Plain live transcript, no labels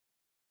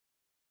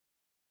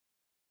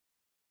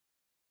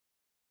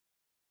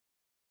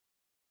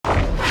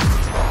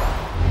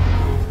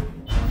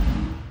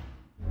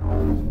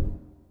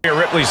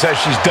Ripley says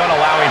she's done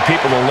allowing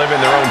people to live in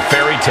their own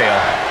fairy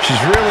tale. She's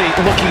really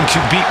looking to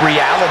beat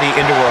reality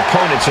into her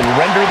opponents and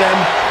render them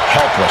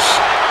helpless.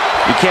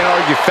 You can't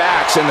argue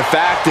facts, and the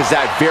fact is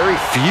that very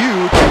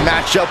few can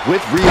match up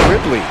with Rhea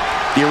Ripley.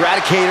 The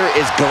Eradicator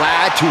is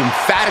glad to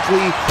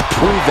emphatically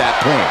prove that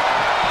point.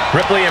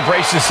 Ripley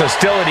embraces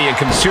hostility and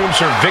consumes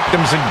her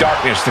victims in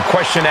darkness. The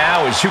question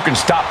now is who can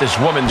stop this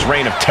woman's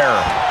reign of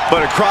terror.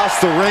 But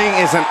across the ring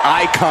is an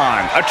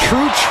icon, a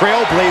true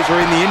trailblazer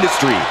in the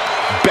industry.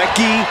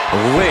 Becky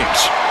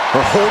Lynch.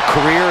 Her whole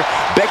career,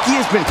 Becky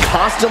has been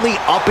constantly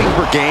upping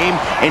her game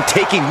and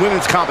taking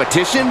women's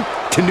competition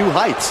to new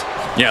heights.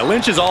 Yeah,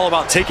 Lynch is all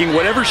about taking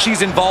whatever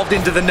she's involved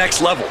into the next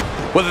level.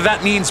 Whether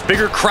that means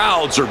bigger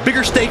crowds or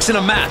bigger stakes in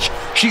a match,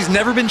 she's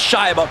never been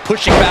shy about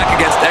pushing back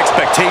against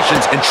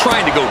expectations and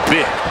trying to go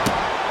big.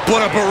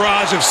 What a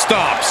barrage of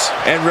stops.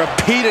 And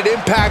repeated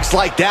impacts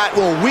like that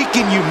will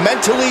weaken you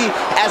mentally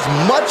as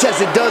much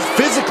as it does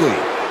physically.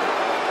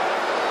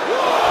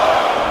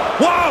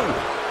 Whoa!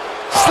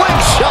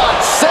 Slingshot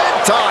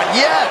senton,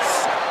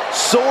 yes!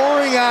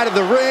 Soaring out of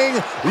the ring,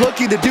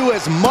 looking to do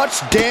as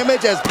much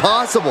damage as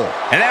possible.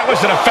 And that was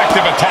an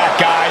effective attack,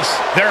 guys.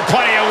 There are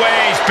plenty of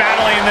ways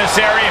battling in this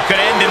area could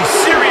end in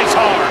serious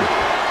harm.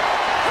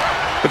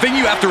 The thing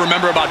you have to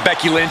remember about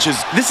Becky Lynch is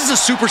this is a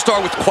superstar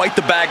with quite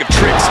the bag of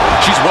tricks.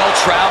 She's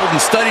well-traveled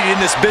and studied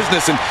in this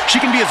business, and she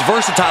can be as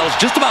versatile as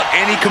just about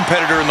any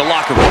competitor in the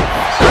locker room.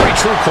 Very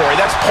true, Corey.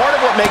 That's part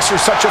of what makes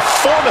her such a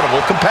formidable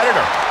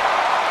competitor.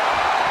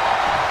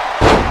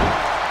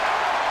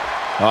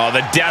 Oh,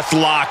 the death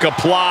lock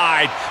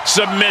applied.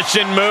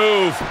 Submission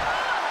move.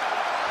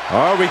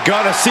 Are we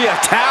gonna see a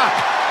tap?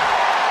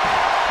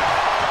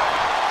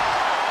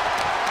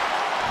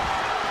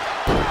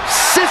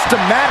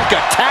 Systematic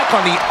attack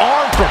on the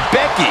arm from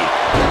Becky.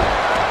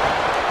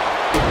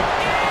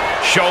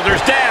 Shoulders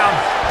down.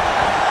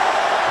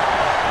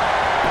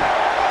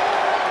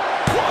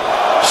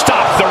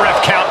 Stop the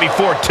ref count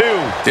before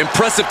 2.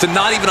 Impressive to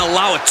not even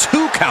allow a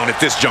 2 count at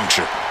this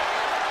juncture.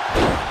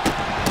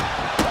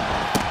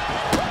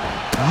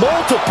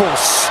 Multiple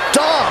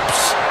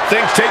stops.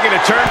 Things taking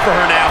a turn for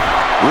her now.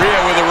 Rhea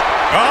with a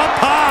Up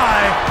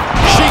high.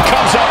 She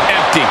comes up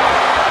empty.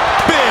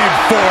 Big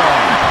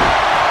forearm.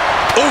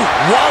 oh,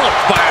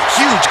 walloped by a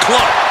huge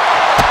club.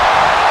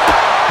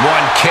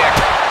 1 kick.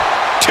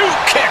 2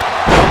 kick.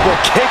 Couple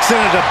kicks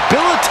and a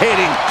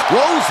debilitating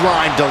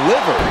clothesline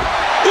delivered.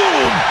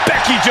 Ooh,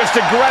 Becky just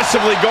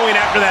aggressively going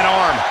after that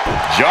arm.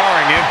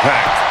 Jarring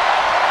impact.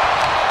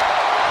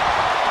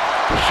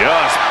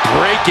 Just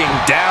breaking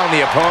down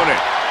the opponent.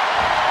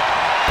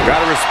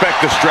 Gotta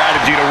respect the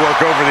strategy to work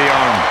over the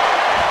arm.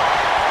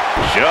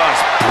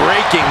 Just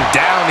breaking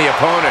down the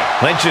opponent.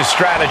 Lynch's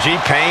strategy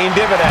paying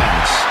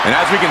dividends. And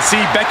as we can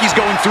see, Becky's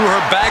going through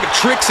her bag of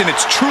tricks, and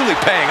it's truly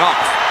paying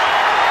off.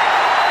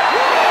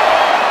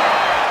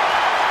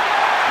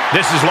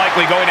 This is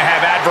likely going to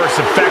have adverse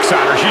effects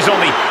on her. She's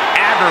only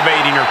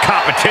aggravating her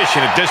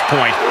competition at this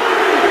point.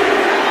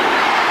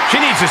 She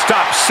needs to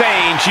stop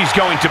saying she's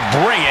going to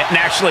bring it and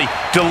actually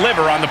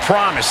deliver on the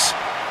promise.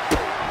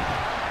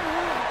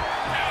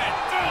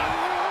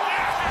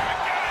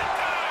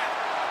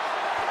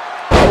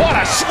 What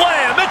a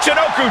slam!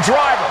 Michinoku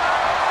driver.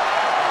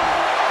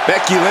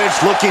 Becky Lynch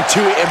looking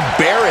to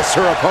embarrass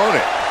her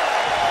opponent.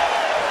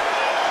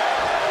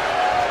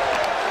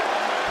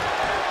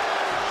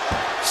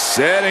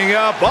 Setting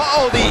up.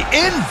 Uh-oh, the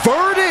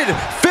inverted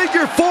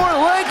figure 4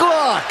 leg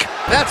lock.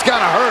 That's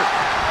gotta hurt.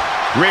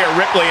 Rhea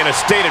Ripley in a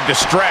state of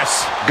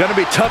distress. Gonna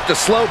be tough to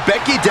slow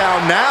Becky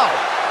down now.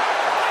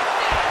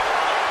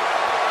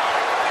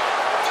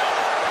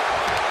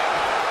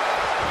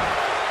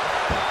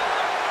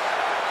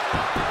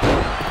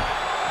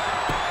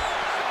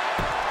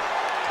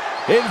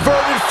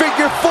 Inverted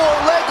figure 4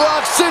 leg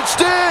lock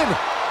cinched in.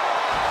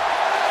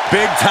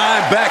 Big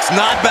time Beck's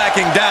not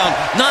backing down,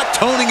 not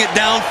toning it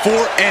down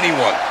for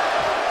anyone.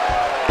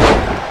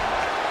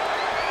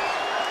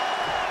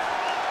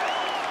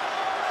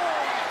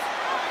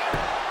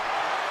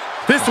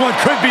 This one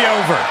could be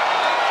over.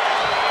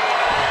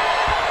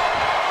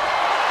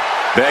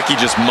 Becky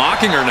just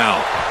mocking her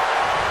now.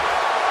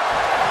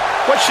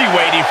 What's she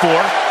waiting for?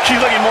 She's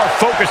looking more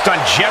focused on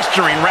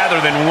gesturing rather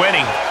than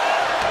winning.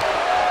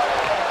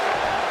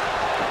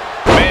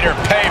 Made her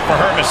pay for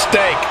her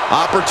mistake.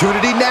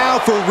 Opportunity now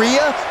for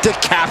Rhea to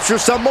capture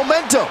some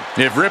momentum.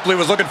 If Ripley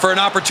was looking for an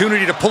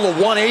opportunity to pull a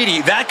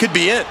 180, that could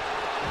be it.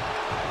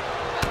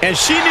 And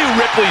she knew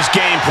Ripley's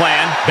game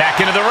plan. Back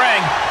into the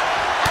ring.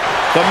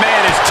 The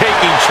man is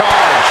taking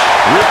charge.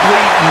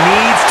 Ripley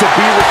needs to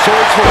be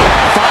resourceful.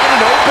 Find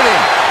an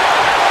opening.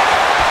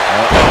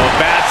 Uh-oh,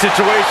 bad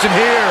situation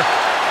here.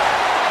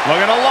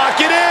 Looking to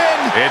lock it in.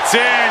 It's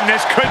in.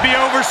 This could be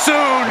over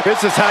soon.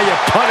 This is how you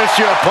punish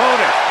your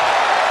opponent.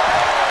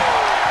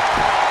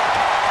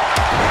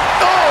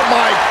 Oh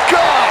my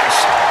gosh!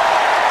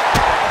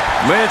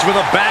 Lynch with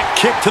a back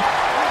kick to...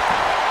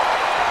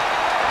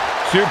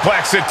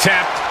 Suplex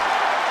attempt.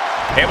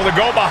 Able to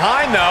go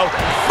behind, though.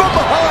 From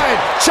behind,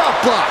 chop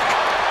block.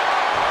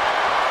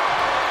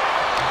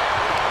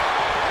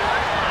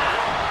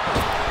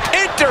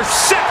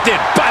 Intercepted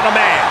by the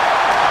man.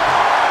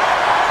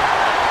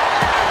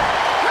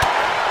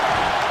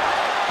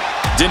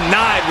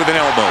 Denied with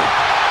an elbow.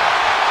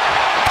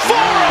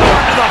 Forearm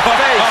to the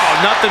face.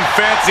 Oh, nothing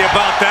fancy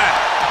about that.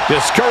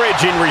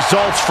 Discouraging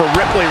results for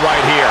Ripley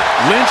right here.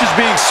 Lynch is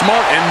being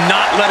smart and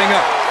not letting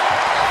up.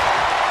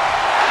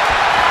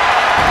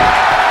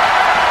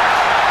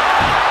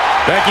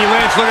 Becky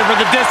Lynch looking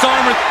for the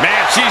disarm.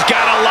 Man, she's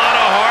got a lot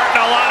of heart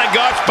and a lot of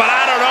guts, but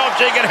I don't know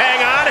if she can hang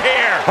on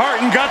here.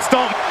 Heart and guts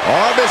don't.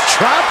 Arm is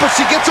trapped, but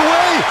she gets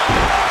away.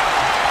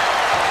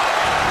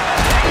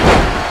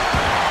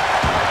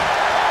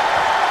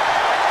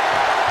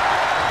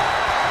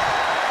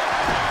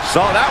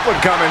 Saw that one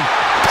coming.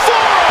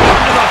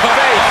 Forearm to the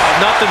face. Oh,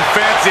 nothing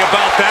fancy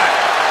about that.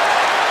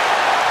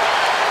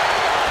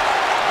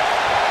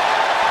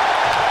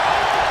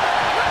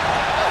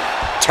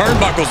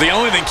 Turnbuckle's the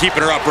only thing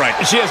keeping her upright.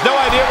 She has no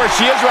idea where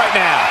she is right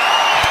now.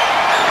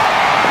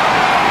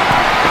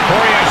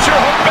 Corey, I sure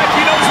hope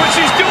Becky knows what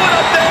she's doing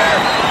up there.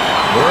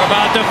 We're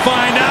about to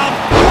find out.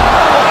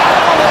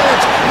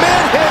 Avalanche,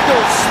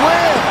 manhandle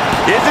slam.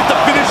 Is it the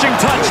finishing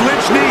touch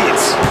Lynch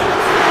needs?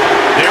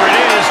 There it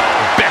is.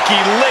 Becky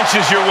Lynch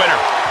is your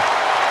winner.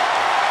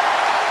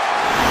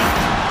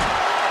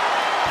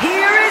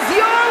 Here is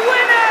your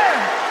winner,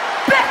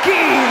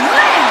 Becky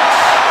Lynch.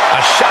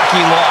 A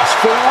shocking loss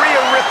for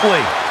Rhea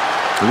Ripley.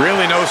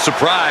 Really no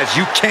surprise.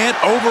 You can't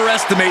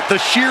overestimate the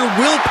sheer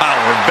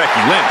willpower of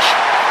Becky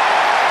Lynch.